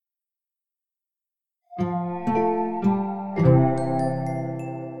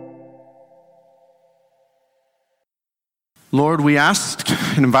Lord, we ask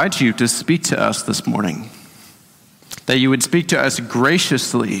and invite you to speak to us this morning, that you would speak to us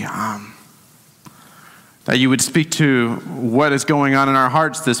graciously, that you would speak to what is going on in our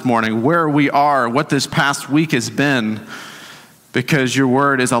hearts this morning, where we are, what this past week has been, because your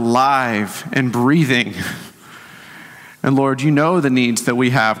word is alive and breathing. And Lord, you know the needs that we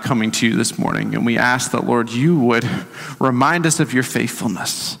have coming to you this morning, and we ask that, Lord, you would remind us of your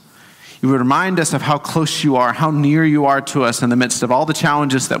faithfulness. You would remind us of how close you are, how near you are to us in the midst of all the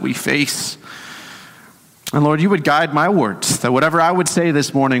challenges that we face. And Lord, you would guide my words, that whatever I would say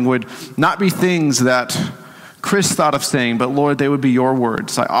this morning would not be things that Cris thought of saying, but Lord, they would be your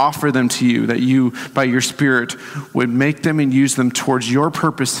words. I offer them to you, that you, by your Spirit, would make them and use them towards your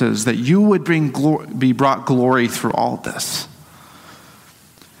purposes, that you would be brought glory through all of this.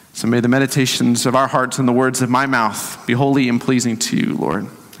 So may the meditations of our hearts and the words of my mouth be holy and pleasing to you, Lord.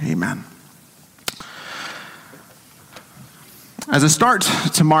 Amen. As a start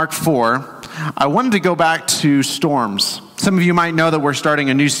to Mark 4, I wanted to go back to storms. Some of you might know that we're starting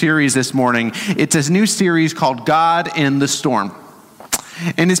a new series this morning. It's a new series called God in the Storm.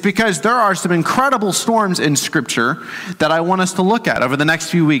 And it's because there are some incredible storms in Scripture that I want us to look at over the next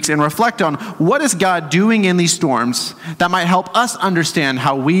few weeks and reflect on what is God doing in these storms that might help us understand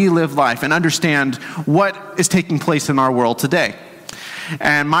how we live life and understand what is taking place in our world today.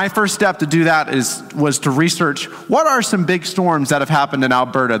 And my first step to do that was to research what are some big storms that have happened in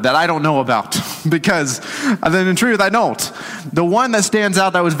Alberta that I don't know about, because then in truth I don't. The one that stands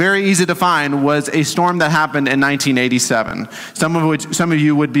out that was very easy to find was a storm that happened in 1987. Some of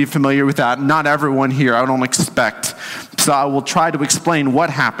you would be familiar with that. Not everyone here, I don't expect. So I will try to explain what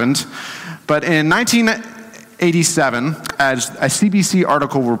happened. But in 1987, as a CBC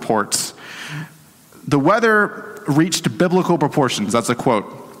article reports, the weather reached biblical proportions. That's a quote.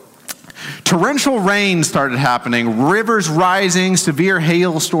 Torrential rain started happening, rivers rising, severe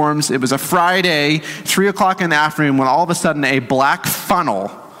hailstorms. It was a Friday, 3 o'clock in the afternoon, when all of a sudden a black funnel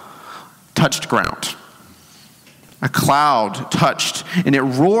touched ground. A cloud touched, and it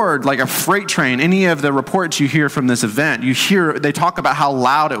roared like a freight train. Any of the reports you hear from this event, they talk about how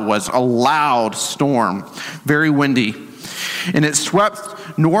loud it was, a loud storm, very windy. And it swept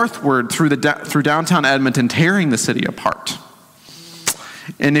northward through downtown Edmonton, tearing the city apart.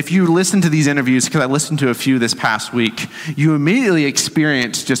 And if you listen to these interviews, because I listened to a few this past week, you immediately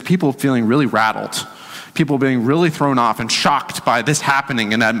experience just people feeling really rattled, people being really thrown off and shocked by this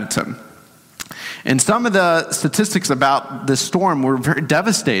happening in Edmonton. And some of the statistics about this storm were very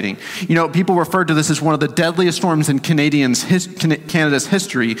devastating. You know, people referred to this as one of the deadliest storms in Canada's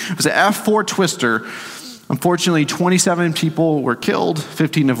history. It was an F4 twister. Unfortunately, 27 people were killed,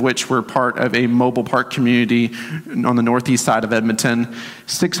 15 of which were part of a mobile park community on the northeast side of Edmonton.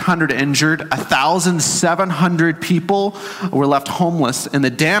 600 injured, 1,700 people were left homeless, and the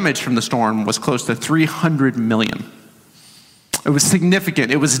damage from the storm was close to $300 million. It was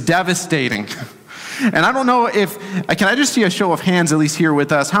significant. It was devastating. And I don't know can I just see a show of hands, at least here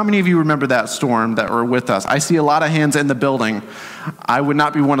with us? How many of you remember that storm that were with us? I see a lot of hands in the building. I would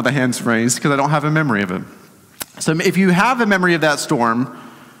not be one of the hands raised because I don't have a memory of it. So if you have a memory of that storm,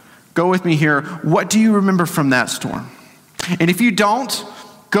 go with me here. What do you remember from that storm? And if you don't,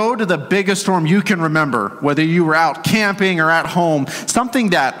 go to the biggest storm you can remember, whether you were out camping or at home,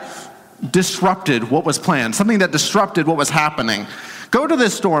 something that disrupted what was planned, something that disrupted what was happening. Go to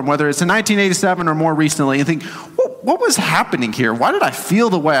this storm, whether it's in 1987 or more recently, and think, what was happening here? Why did I feel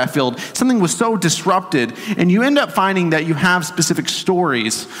the way I felt? Something was so disrupted, and you end up finding that you have specific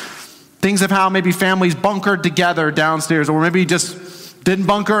stories, things of how maybe families bunkered together downstairs, or maybe just didn't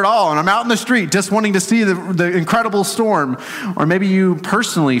bunker at all, and I'm out in the street just wanting to see the incredible storm. Or maybe you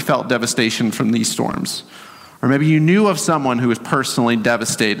personally felt devastation from these storms. Or maybe you knew of someone who was personally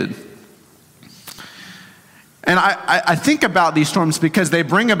devastated. And I think about these storms because they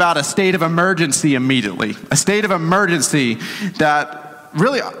bring about a state of emergency immediately. A state of emergency that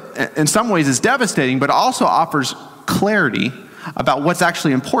really, in some ways, is devastating, but also offers clarity about what's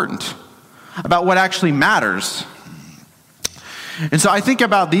actually important, about what actually matters. And so I think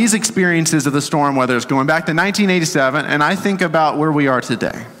about these experiences of the storm, whether it's going back to 1987, and I think about where we are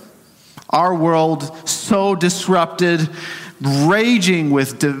today. Our world so disrupted, raging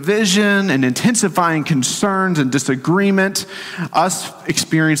with division and intensifying concerns and disagreement, us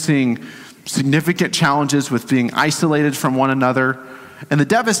experiencing significant challenges with being isolated from one another, and the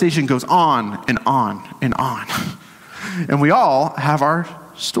devastation goes on and on and on. And we all have our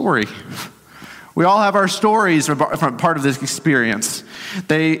story. We all have our stories from part of this experience.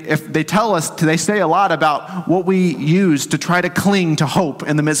 They say a lot about what we use to try to cling to hope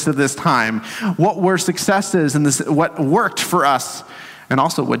in the midst of this time, what were successes and what worked for us, and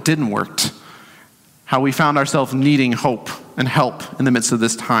also what didn't work, how we found ourselves needing hope and help in the midst of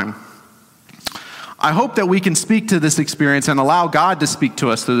this time. I hope that we can speak to this experience and allow God to speak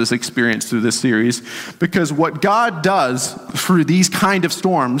to us through this experience, through this series, because what God does through these kind of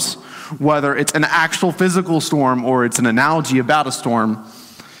storms, whether it's an actual physical storm or it's an analogy about a storm,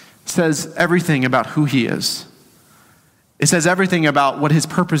 says everything about who he is. It says everything about what his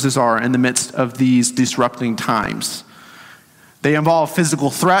purposes are in the midst of these disrupting times. They involve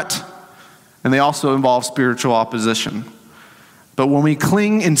physical threat, and they also involve spiritual opposition. But when we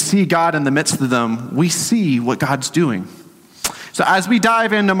cling and see God in the midst of them, we see what God's doing. So as we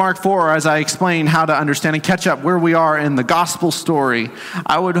dive into Mark 4, as I explain how to understand and catch up where we are in the gospel story,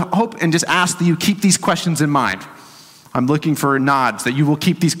 I would hope and just ask that you keep these questions in mind. I'm looking for nods that you will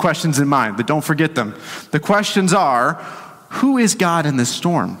keep these questions in mind, but don't forget them. The questions are, who is God in this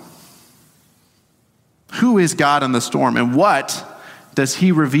storm? Who is God in the storm, and what does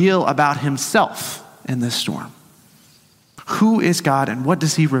he reveal about himself in this storm? Who is God, and what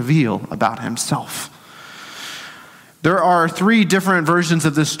does he reveal about himself? There are 3 different versions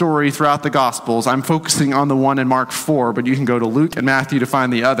of this story throughout the Gospels. I'm focusing on the one in Mark 4, but you can go to Luke and Matthew to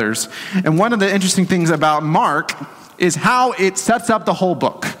find the others. And one of the interesting things about Mark is how it sets up the whole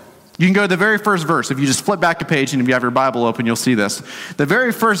book. You can go to the very first verse. If you just flip back a page, and if you have your Bible open, you'll see this. The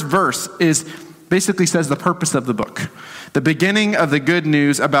very first verse basically says the purpose of the book. The beginning of the good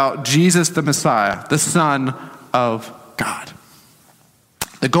news about Jesus the Messiah, the Son of God.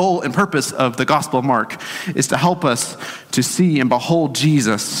 The goal and purpose of the Gospel of Mark is to help us to see and behold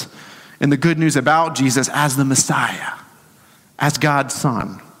Jesus and the good news about Jesus as the Messiah, as God's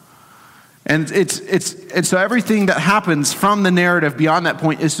Son. And so everything that happens from the narrative beyond that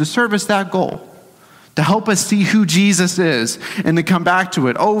point is to service that goal, to help us see who Jesus is and to come back to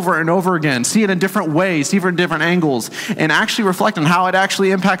it over and over again, see it in different ways, see it in different angles, and actually reflect on how it actually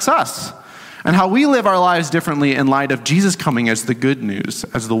impacts us. And how we live our lives differently in light of Jesus coming as the good news,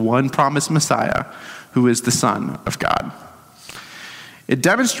 as the one promised Messiah who is the Son of God. It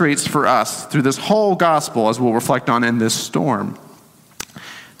demonstrates for us through this whole gospel, as we'll reflect on in this storm,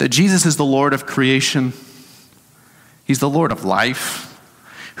 that Jesus is the Lord of creation. He's the Lord of life,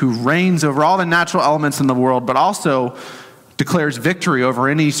 who reigns over all the natural elements in the world, but also declares victory over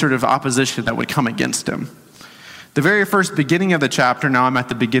any sort of opposition that would come against him. The very first beginning of the chapter, now I'm at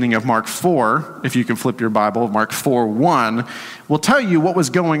the beginning of Mark 4, if you can flip your Bible, Mark 4:1, will tell you what was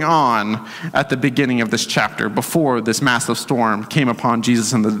going on at the beginning of this chapter before this massive storm came upon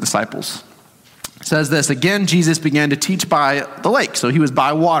Jesus and the disciples. It says this, again, Jesus began to teach by the lake. So he was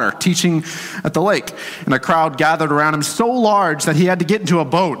by water, teaching at the lake. And a crowd gathered around him so large that he had to get into a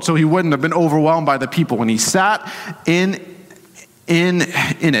boat so he wouldn't have been overwhelmed by the people. And he sat in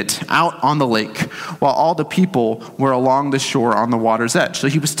it, out on the lake, while all the people were along the shore on the water's edge. So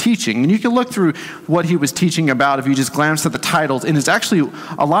he was teaching, and you can look through what he was teaching about if you just glance at the titles, and it's actually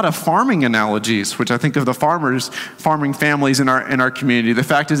a lot of farming analogies, which I think of the farming families in our community. The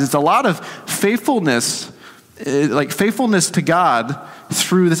fact is, it's a lot of faithfulness, like faithfulness to God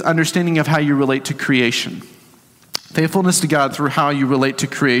through this understanding of how you relate to creation. Faithfulness to God through how you relate to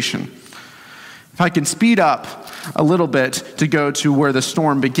creation. If I can speed up a little bit to go to where the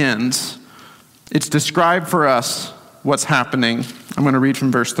storm begins, it's described for us what's happening. I'm going to read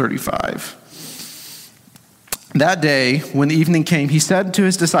from verse 35. That day, when the evening came, he said to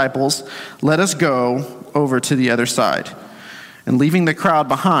his disciples, "Let us go over to the other side." And leaving the crowd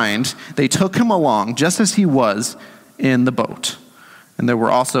behind, they took him along just as he was in the boat. And there were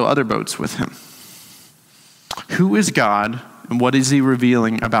also other boats with him. Who is God? And what is he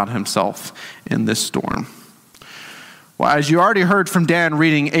revealing about himself in this storm? Well, as you already heard from Dan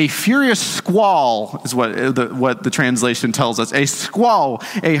reading, a furious squall is what the translation tells us. A squall,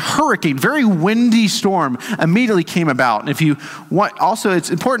 a hurricane, very windy storm immediately came about. And if you want, also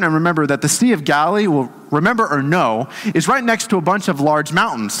it's important to remember that the Sea of Galilee, will remember or know, is right next to a bunch of large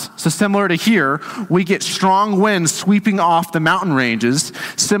mountains. So similar to here, we get strong winds sweeping off the mountain ranges.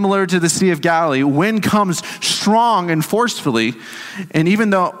 Similar to the Sea of Galilee, wind comes strong and forcefully. And even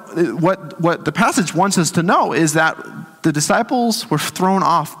though what the passage wants us to know is that the disciples were thrown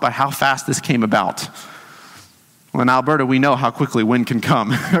off by how fast this came about. Well, in Alberta, we know how quickly wind can come,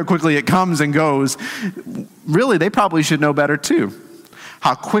 how quickly it comes and goes. Really, they probably should know better too.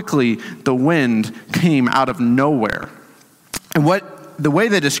 How quickly the wind came out of nowhere. And what the way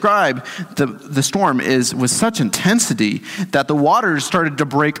they describe the storm is with such intensity that the waters started to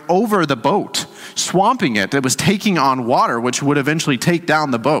break over the boat, swamping it. It was taking on water, which would eventually take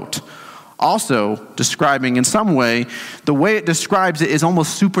down the boat. Also describing in some way, the way it describes it is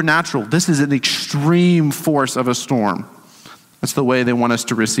almost supernatural. This is an extreme force of a storm. That's the way they want us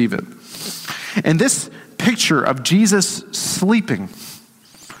to receive it. And this picture of Jesus sleeping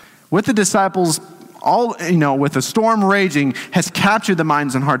with the disciples, with the storm raging, has captured the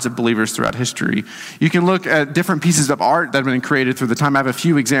minds and hearts of believers throughout history. You can look at different pieces of art that have been created through the time. I have a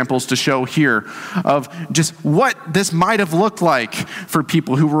few examples to show here of just what this might have looked like for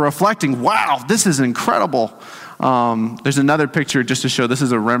people who were reflecting, wow, this is incredible. There's another picture just to show, this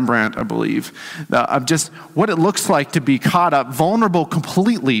is a Rembrandt, I believe, of just what it looks like to be caught up, vulnerable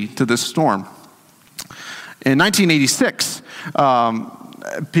completely to this storm. In 1986,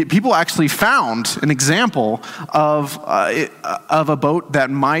 people actually found an example of a boat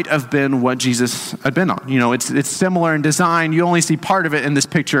that might have been what Jesus had been on. It's similar in design. You only see part of it in this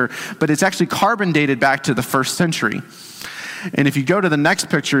picture, but it's actually carbon dated back to the 1st century. And if you go to the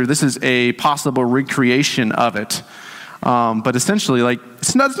next picture, this is a possible recreation of it. But essentially,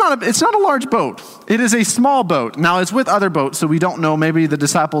 it's not a large boat. It is a small boat. Now, it's with other boats, so we don't know. Maybe the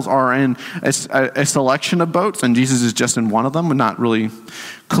disciples are in a selection of boats, and Jesus is just in one of them. We're not really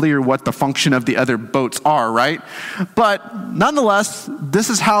clear what the function of the other boats are, right? But nonetheless,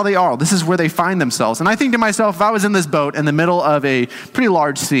 this is how they are. This is where they find themselves. And I think to myself, if I was in this boat in the middle of a pretty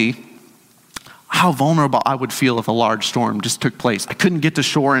large sea, how vulnerable I would feel if a large storm just took place. I couldn't get to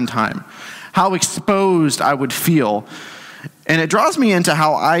shore in time. How exposed I would feel. And it draws me into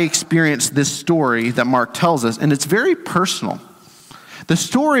how I experience this story that Mark tells us, and it's very personal. The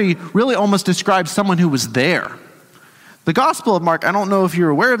story really almost describes someone who was there. The Gospel of Mark, I don't know if you're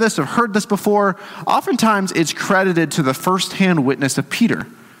aware of this or heard this before, oftentimes it's credited to the firsthand witness of Peter.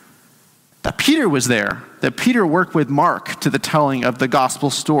 That Peter was there, that Peter worked with Mark to the telling of the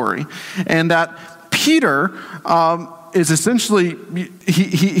gospel story, and that Peter is essentially,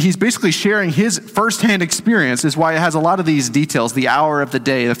 he's basically sharing his firsthand experience, is why it has a lot of these details, the hour of the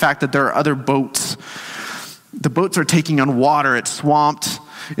day, the fact that there are other boats. The boats are taking on water, it's swamped,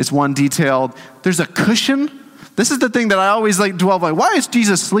 is one detail. There's a cushion. This is the thing that I always dwell on. Why is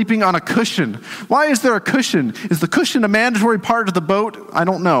Jesus sleeping on a cushion? Why is there a cushion? Is the cushion a mandatory part of the boat? I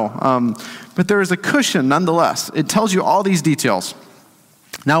don't know. But there is a cushion nonetheless. It tells you all these details.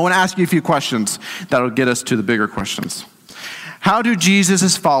 Now I want to ask you a few questions that will get us to the bigger questions. How do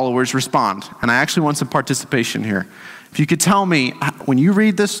Jesus' followers respond? And I actually want some participation here. If you could tell me, when you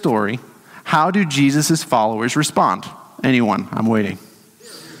read this story, how do Jesus' followers respond? Anyone? I'm waiting.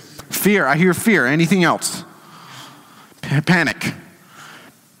 Fear. I hear fear. Anything else? Panic.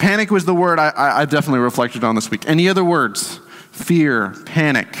 Panic was the word I definitely reflected on this week. Any other words? Fear,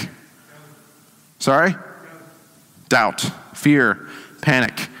 panic. Sorry? Doubt. Fear,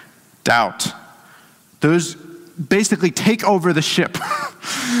 panic, doubt. Those basically take over the ship.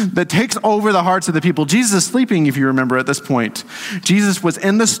 That takes over the hearts of the people. Jesus is sleeping, if you remember at this point. Jesus was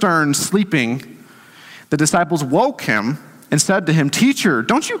in the stern sleeping. The disciples woke him and said to him, "Teacher,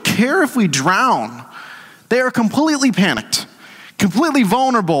 don't you care if we drown?" They are completely panicked, completely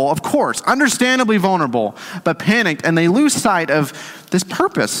vulnerable, of course, understandably vulnerable, but panicked, and they lose sight of this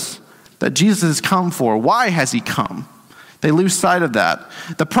purpose that Jesus has come for. Why has he come? They lose sight of that.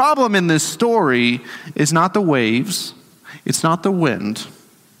 The problem in this story is not the waves, it's not the wind,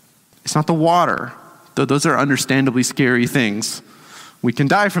 it's not the water, though those are understandably scary things. We can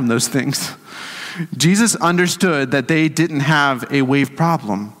die from those things. Jesus understood that they didn't have a wave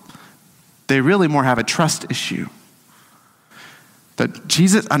problem. They really more have a trust issue. That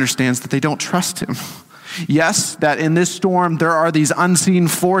Jesus understands that they don't trust him. Yes, that in this storm there are these unseen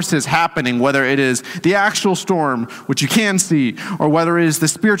forces happening, whether it is the actual storm, which you can see, or whether it is the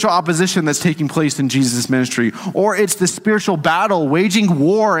spiritual opposition that's taking place in Jesus' ministry, or it's the spiritual battle waging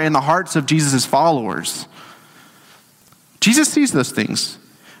war in the hearts of Jesus' followers. Jesus sees those things,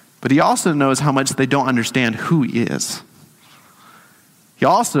 but he also knows how much they don't understand who he is. He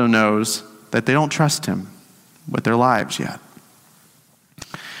also knows that they don't trust him with their lives yet.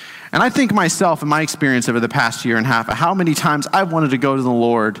 And I think myself, in my experience over the past year and a half, how many times I've wanted to go to the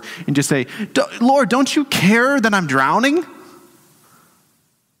Lord and just say, "Lord, don't you care that I'm drowning?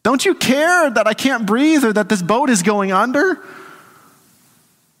 Don't you care that I can't breathe or that this boat is going under?"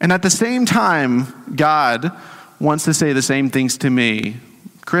 And at the same time, God wants to say the same things to me.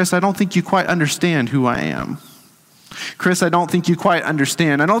 "Cris, I don't think you quite understand who I am. Cris, I don't think you quite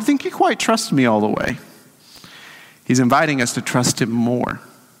understand. I don't think you quite trust me all the way." He's inviting us to trust him more.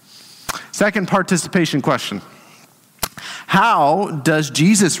 Second participation question. How does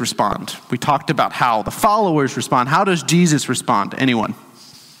Jesus respond? We talked about how the followers respond. How does Jesus respond? Anyone?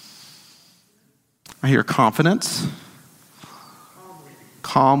 I hear confidence.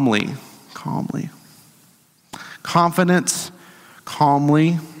 Calmly. Confidence,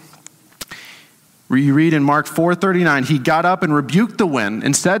 calmly. You read in Mark 4:39, he got up and rebuked the wind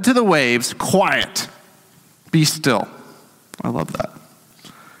and said to the waves, quiet, be still. I love that.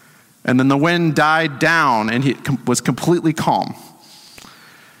 And then the wind died down and he was completely calm.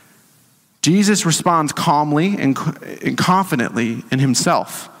 Jesus responds calmly and confidently in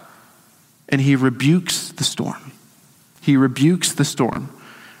himself. And he rebukes the storm. He rebukes the storm.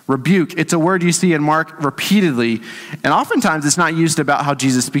 Rebuke, it's a word you see in Mark repeatedly. And oftentimes it's not used about how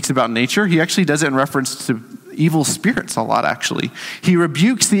Jesus speaks about nature. He actually does it in reference to evil spirits a lot, actually. He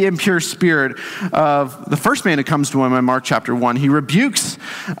rebukes the impure spirit of the first man who comes to him in Mark chapter 1. He rebukes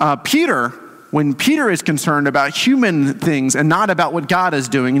Peter when Peter is concerned about human things and not about what God is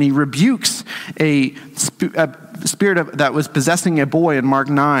doing. And he rebukes a spirit that was possessing a boy in Mark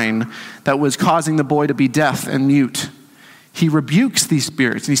 9 that was causing the boy to be deaf and mute. He rebukes these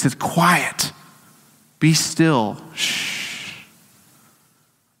spirits and he says, quiet, be still, shh.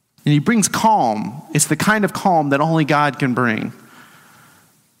 And he brings calm. It's the kind of calm that only God can bring.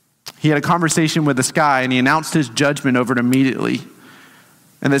 He had a conversation with the sky and he announced his judgment over it immediately.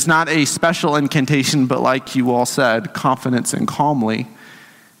 And it's not a special incantation, but like you all said, confidence and calmly.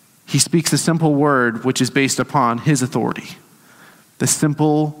 He speaks a simple word which is based upon his authority. The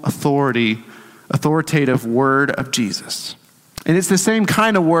simple authoritative word of Jesus. And it's the same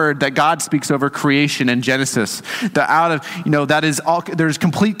kind of word that God speaks over creation in Genesis. There's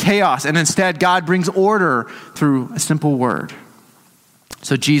complete chaos, and instead God brings order through a simple word.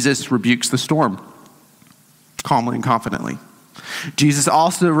 So Jesus rebukes the storm, calmly and confidently. Jesus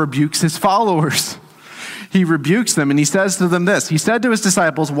also rebukes his followers. He rebukes them, and he says to them this. He said to his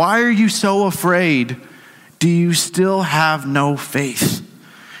disciples, why are you so afraid? Do you still have no faith?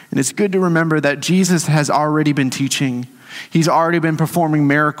 And it's good to remember that Jesus has already been teaching. He's already been performing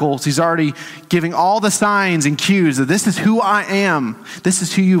miracles. He's already giving all the signs and cues that this is who I am. This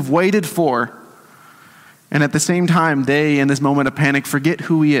is who you've waited for. And at the same time, they, in this moment of panic, forget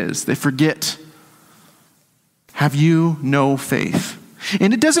who he is. They forget. Have you no faith?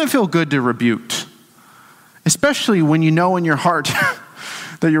 And it doesn't feel good to rebuke, especially when you know in your heart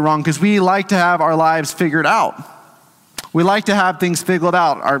that you're wrong, because we like to have our lives figured out. We like to have things figured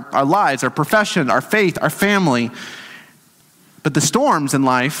out, our lives, our profession, our faith, our family. But the storms in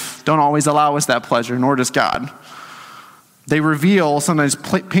life don't always allow us that pleasure, nor does God. They reveal sometimes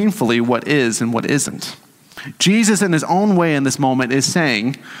painfully what is and what isn't. Jesus, in his own way in this moment, is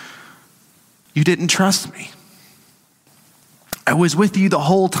saying, you didn't trust me. I was with you the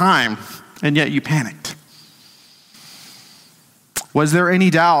whole time, and yet you panicked. Was there any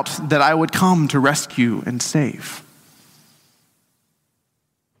doubt that I would come to rescue and save?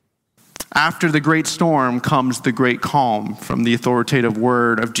 After the great storm comes the great calm from the authoritative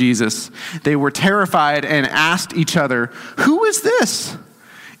word of Jesus. They were terrified and asked each other, who is this?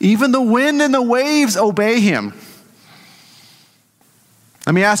 Even the wind and the waves obey him.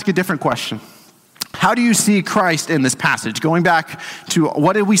 Let me ask a different question. How do you see Christ in this passage? Going back to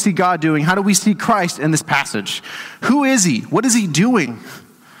what did we see God doing? How do we see Christ in this passage? Who is he? What is he doing?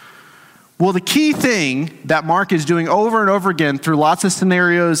 Well, the key thing that Mark is doing over and over again through lots of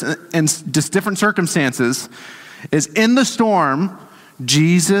scenarios and just different circumstances is in the storm,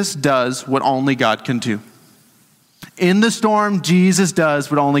 Jesus does what only God can do. In the storm, Jesus does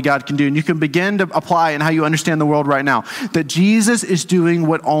what only God can do. And you can begin to apply in how you understand the world right now, that Jesus is doing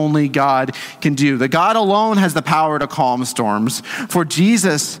what only God can do. That God alone has the power to calm storms. For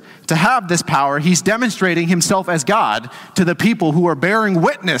Jesus to have this power, he's demonstrating himself as God to the people who are bearing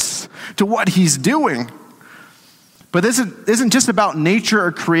witness to what he's doing. But this isn't just about nature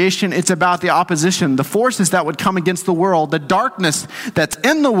or creation, it's about the opposition, the forces that would come against the world, the darkness that's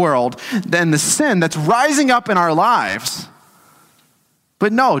in the world, and the sin that's rising up in our lives.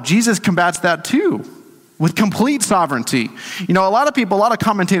 But no, Jesus combats that too, with complete sovereignty. You know, a lot of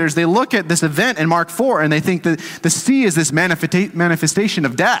commentators, they look at this event in Mark 4 and they think that the sea is this manifestation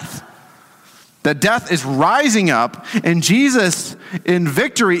of death. That death is rising up, and Jesus, in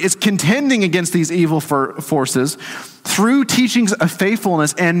victory, is contending against these evil forces through teachings of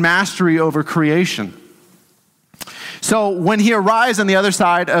faithfulness and mastery over creation. So when he arrives on the other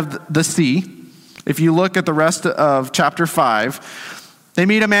side of the sea, if you look at the rest of chapter 5, they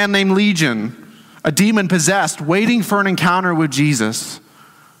meet a man named Legion, a demon possessed, waiting for an encounter with Jesus,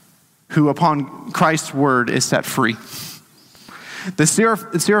 who upon Christ's word is set free. The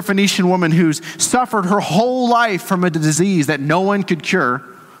Syrophoenician woman who's suffered her whole life from a disease that no one could cure,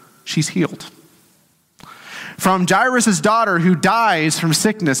 she's healed. From Jairus' daughter who dies from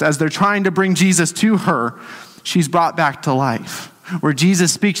sickness as they're trying to bring Jesus to her, she's brought back to life. Where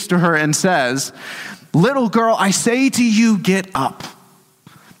Jesus speaks to her and says, "Little girl, I say to you, get up."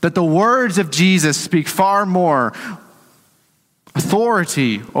 That the words of Jesus speak far more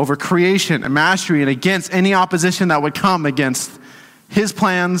authority over creation and mastery and against any opposition that would come against his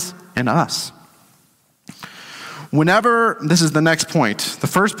plans and us. This is the next point. The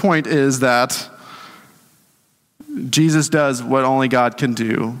first point is that Jesus does what only God can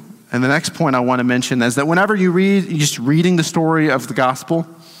do. And the next point I want to mention is that whenever you read, just reading the story of the gospel,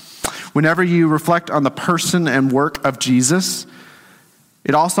 whenever you reflect on the person and work of Jesus,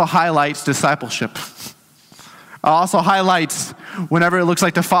 it also highlights discipleship. It also highlights whenever it looks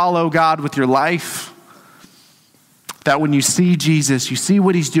like to follow God with your life, that when you see Jesus, you see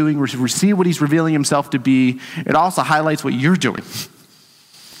what he's doing, you see what he's revealing himself to be, it also highlights what you're doing,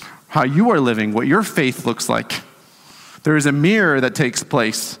 how you are living, what your faith looks like. There is a mirror that takes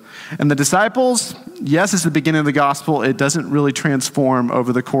place. And the disciples, yes, it's the beginning of the gospel. It doesn't really transform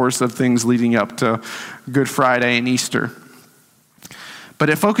over the course of things leading up to Good Friday and Easter. But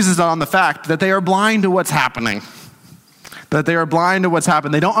it focuses on the fact that they are blind to what's happening. That they are blind to what's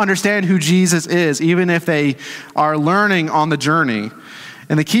happened. They don't understand who Jesus is, even if they are learning on the journey.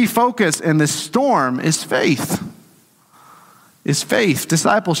 And the key focus in this storm is faith. Is faith,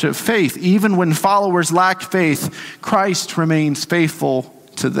 discipleship, faith. Even when followers lack faith, Christ remains faithful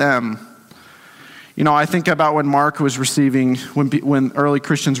to them. You know, I think about when Mark was receiving, when early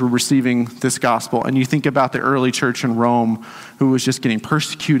Christians were receiving this gospel, and you think about the early church in Rome who was just getting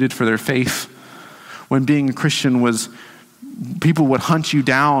persecuted for their faith. When being a Christian was, people would hunt you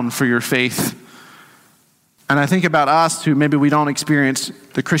down for your faith. And I think about us who maybe we don't experience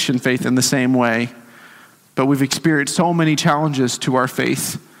the Christian faith in the same way, but we've experienced so many challenges to our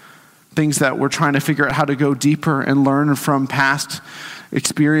faith, things that we're trying to figure out how to go deeper and learn from past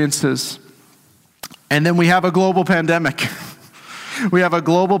experiences. And then we have a global pandemic. We have a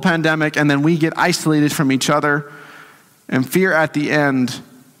global pandemic, and then we get isolated from each other. And fear at the end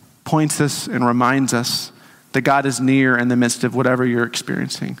points us and reminds us that God is near in the midst of whatever you're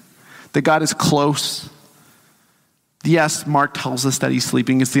experiencing. That God is close. Yes, Mark tells us that he's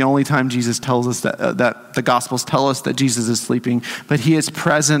sleeping. It's the only time Jesus tells us that the Gospels tell us that Jesus is sleeping. But he is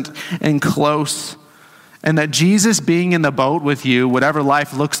present and close. And that Jesus being in the boat with you, whatever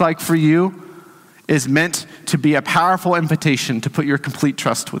life looks like for you, is meant to be a powerful invitation to put your complete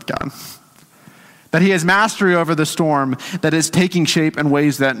trust with God. That he has mastery over the storm that is taking shape in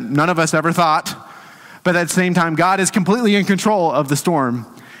ways that none of us ever thought. But at the same time, God is completely in control of the storm.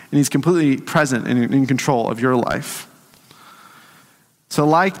 And he's completely present and in control of your life. So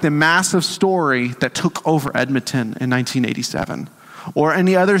like the massive story that took over Edmonton in 1987, or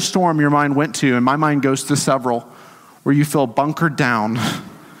any other storm your mind went to, and my mind goes to several, where you feel bunkered down,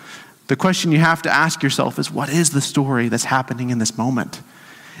 the question you have to ask yourself is, what is the story that's happening in this moment?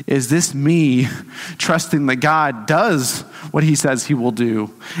 Is this me trusting that God does what he says he will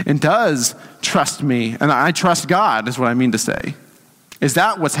do and does trust me? And I trust God is what I mean to say. Is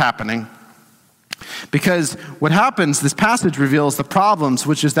that what's happening? Because what happens, this passage reveals the problems,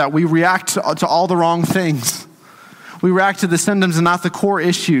 which is that we react to all the wrong things. We react to the symptoms and not the core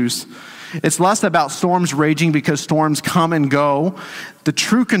issues. It's less about storms raging because storms come and go. The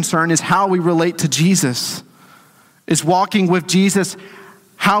true concern is how we relate to Jesus. Is walking with Jesus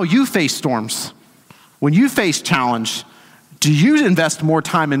how you face storms. When you face challenge, do you invest more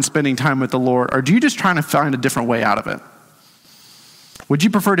time in spending time with the Lord, or do you just try to find a different way out of it? Would you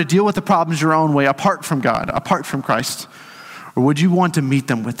prefer to deal with the problems your own way, apart from God, apart from Christ? Or would you want to meet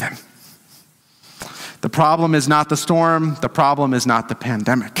them with him? The problem is not the storm. The problem is not the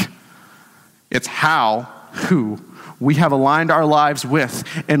pandemic. It's who we have aligned our lives with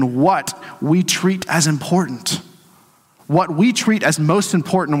and what we treat as important. What we treat as most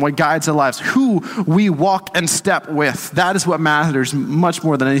important and what guides our lives. Who we walk and step with. That is what matters much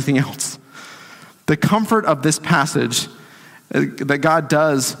more than anything else. The comfort of this passage that God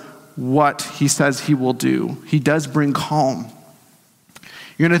does what he says he will do. He does bring calm.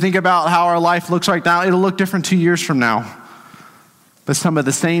 You're going to think about how our life looks right now. It'll look different 2 years from now. But some of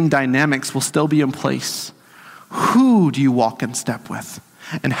the same dynamics will still be in place. Who do you walk in step with?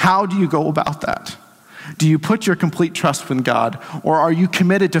 And how do you go about that? Do you put your complete trust in God? Or are you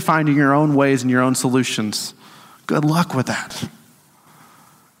committed to finding your own ways and your own solutions? Good luck with that.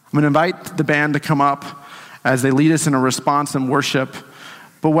 I'm going to invite the band to come up as they lead us in a response and worship.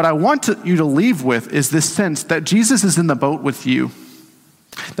 But what I want you to leave with is this sense that Jesus is in the boat with you.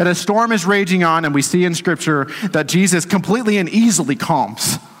 That a storm is raging on, and we see in Scripture that Jesus completely and easily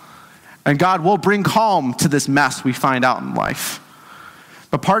calms. And God will bring calm to this mess we find out in life.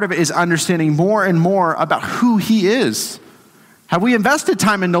 But part of it is understanding more and more about who he is. Have we invested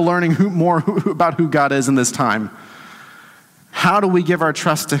time into learning more about who God is in this time? How do we give our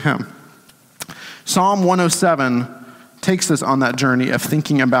trust to him? Psalm 107 takes us on that journey of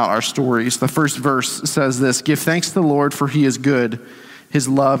thinking about our stories. The first verse says this: "Give thanks to the Lord, for he is good. His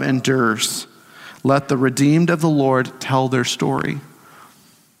love endures. Let the redeemed of the Lord tell their story."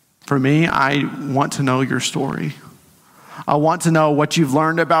 For me, I want to know your story. I want to know what you've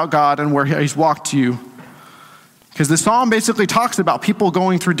learned about God and where he's walked you. Because the psalm basically talks about people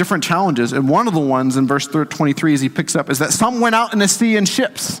going through different challenges. And one of the ones in verse 23, as he picks up, is that some went out in the sea in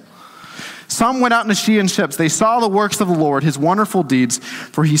ships. Some went out in the sea in ships. They saw the works of the Lord, his wonderful deeds,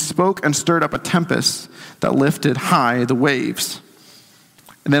 for he spoke and stirred up a tempest that lifted high the waves.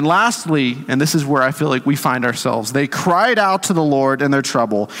 And then lastly, and this is where I feel like we find ourselves, they cried out to the Lord in their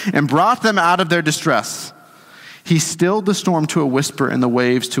trouble and brought them out of their distress. He stilled the storm to a whisper and the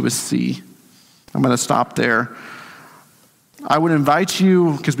waves to a sea. I'm going to stop there. I would invite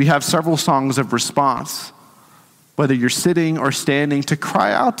you, because we have several songs of response, whether you're sitting or standing, to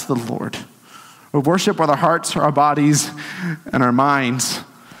cry out to the Lord. We worship with our hearts, our bodies, and our minds.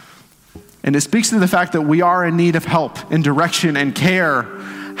 And it speaks to the fact that we are in need of help and direction and care.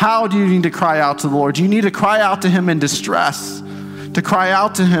 How do you need to cry out to the Lord? You need to cry out to him in distress, to cry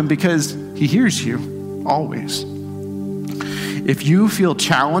out to him because he hears you always. If you feel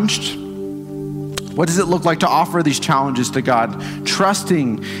challenged, what does it look like to offer these challenges to God?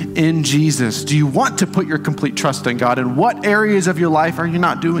 Trusting in Jesus. Do you want to put your complete trust in God? And what areas of your life are you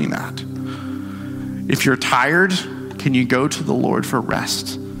not doing that? If you're tired, can you go to the Lord for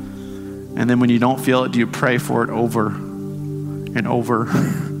rest? And then when you don't feel it, do you pray for it over and over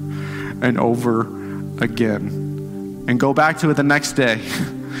and over again? And go back to it the next day.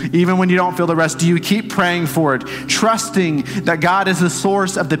 Even when you don't feel the rest, do you keep praying for it, trusting that God is the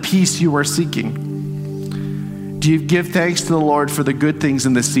source of the peace you are seeking? Do you give thanks to the Lord for the good things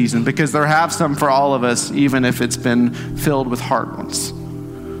in this season? Because there have some for all of us, even if it's been filled with hard ones.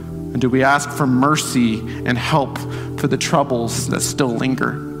 And do we ask for mercy and help for the troubles that still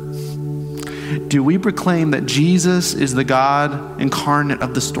linger? Do we proclaim that Jesus is the God incarnate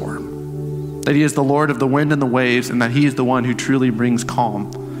of the storm, that he is the Lord of the wind and the waves, and that he is the one who truly brings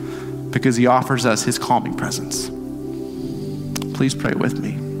calm because he offers us his calming presence? Please pray with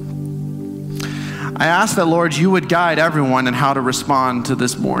me. I ask that, Lord, you would guide everyone in how to respond to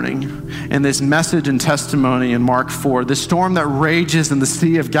this morning and this message and testimony in Mark 4. The storm that rages in the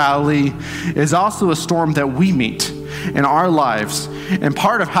Sea of Galilee is also a storm that we meet in our lives. And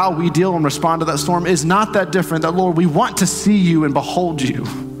part of how we deal and respond to that storm is not that different. That, Lord, we want to see you and behold you.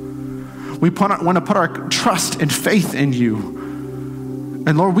 We want to put our trust and faith in you.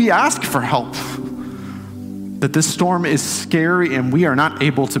 And Lord, we ask for help. That this storm is scary and we are not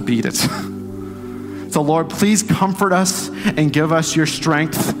able to beat it. So Lord, please comfort us and give us your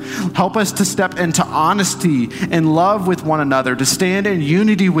strength. Help us to step into honesty and love with one another, to stand in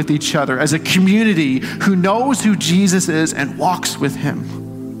unity with each other as a community who knows who Jesus is and walks with him.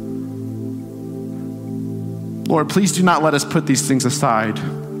 Lord, please do not let us put these things aside,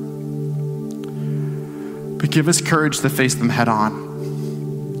 but give us courage to face them head on,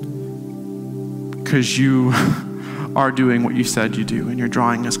 because you are doing what you said you do and you're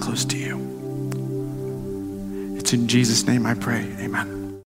drawing us close to you. It's in Jesus' name I pray, amen.